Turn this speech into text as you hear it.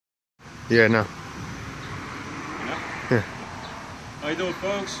Yeah, no. You know? Yeah. How you doing,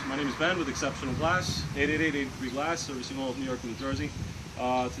 folks? My name is Ben with Exceptional Glass, 888-83 Glass, servicing all of New York and New Jersey.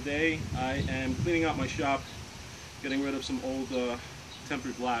 Today I am cleaning out my shop, getting rid of some old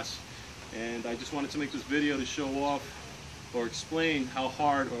tempered glass, and I just wanted to make this video to show off or explain how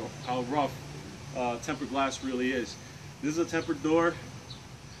hard or how rough tempered glass really is. This is a tempered door,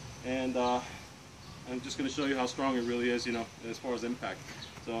 and I'm just going to show you how strong it really is, you know, as far as impact.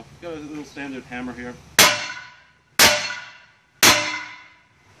 So, got a little standard hammer here.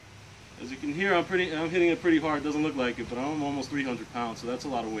 As you can hear, I'm hitting it pretty hard. Doesn't look like it, but I'm almost 300 pounds, so that's a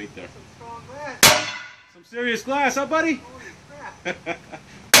lot of weight there. Some strong glass. Some serious glass, huh, buddy? Holy crap.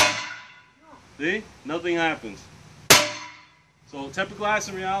 See? Nothing happens. So tempered glass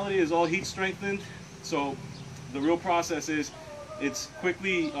in reality is all heat strengthened. So the real process is it's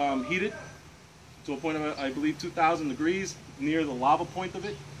quickly heated to a point of, I believe, 2,000 degrees near the lava point of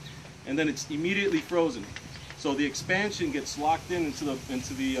it, and then it's immediately frozen. So the expansion gets locked into the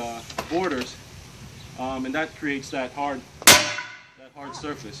borders, and that creates that hard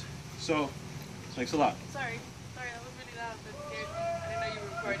surface. So, thanks a lot. Sorry, that was really loud. I'm scared. I didn't know you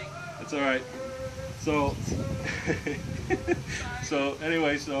were recording. It's all right. So,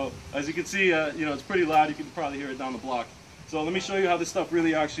 anyway, as you can see, you know, it's pretty loud. You can probably hear it down the block. So let me show you how this stuff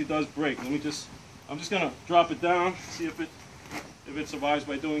really actually does break. I'm just gonna drop it down, see if it survives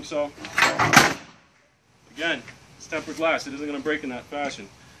by doing so. Again, it's tempered glass. It isn't gonna break in that fashion.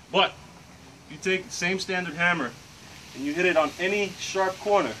 But if you take the same standard hammer and you hit it on any sharp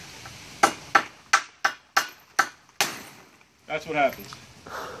corner, that's what happens.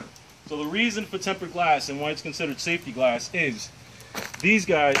 So the reason for tempered glass and why it's considered safety glass is these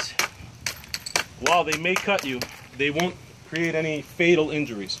guys, while they may cut you, they won't create any fatal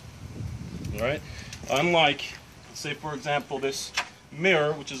injuries. All right? Unlike, say for example, this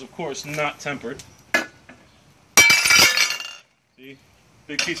mirror, which is of course not tempered. See?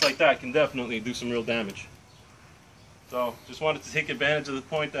 Big piece like that can definitely do some real damage. So just wanted to take advantage of the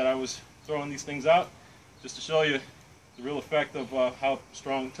point that I was throwing these things out, just to show you the real effect of how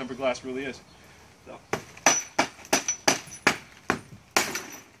strong tempered glass really is. So,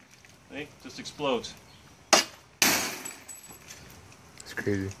 see, just explodes. It's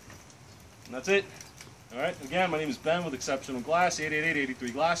crazy. And that's it. All right. Again, my name is Ben with Exceptional Glass,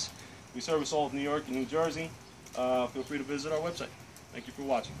 888-83 Glass. We service all of New York and New Jersey. Feel free to visit our website. Thank you for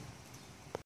watching.